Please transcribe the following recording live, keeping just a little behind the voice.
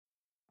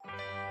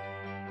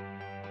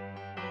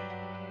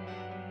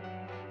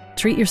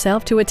Treat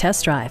yourself to a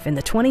test drive in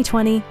the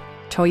 2020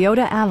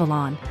 Toyota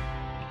Avalon.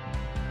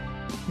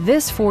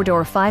 This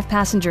four-door,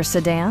 five-passenger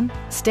sedan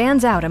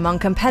stands out among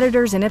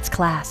competitors in its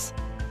class.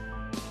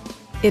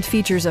 It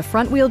features a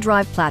front-wheel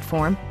drive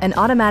platform, an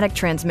automatic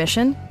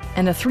transmission,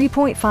 and a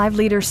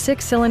 3.5-liter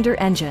six-cylinder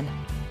engine.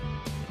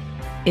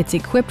 It's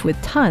equipped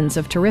with tons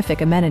of terrific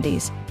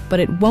amenities,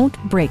 but it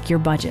won't break your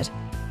budget,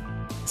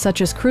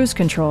 such as cruise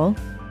control,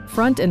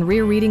 front and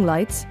rear reading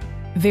lights,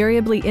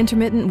 variably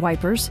intermittent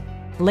wipers,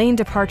 lane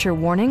departure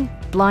warning,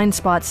 blind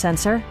spot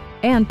sensor,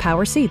 and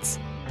power seats.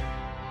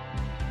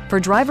 For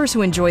drivers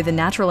who enjoy the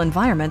natural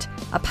environment,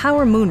 a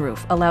power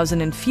moonroof allows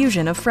an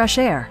infusion of fresh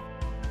air.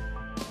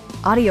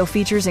 Audio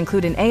features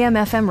include an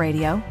AM/FM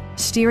radio,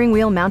 steering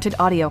wheel mounted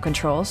audio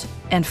controls,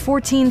 and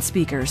 14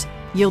 speakers,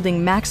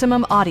 yielding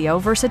maximum audio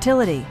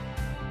versatility.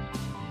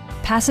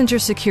 Passenger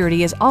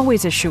security is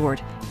always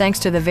assured thanks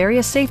to the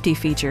various safety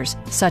features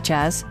such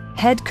as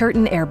head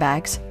curtain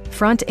airbags,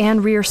 front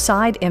and rear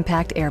side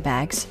impact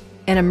airbags,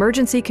 an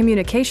emergency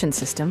communication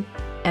system,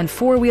 and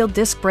four-wheel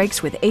disc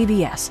brakes with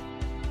ABS.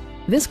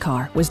 This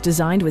car was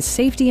designed with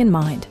safety in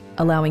mind,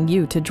 allowing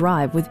you to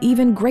drive with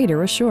even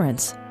greater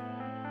assurance.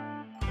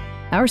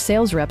 Our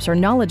sales reps are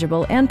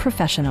knowledgeable and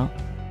professional.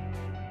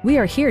 We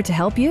are here to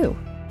help you.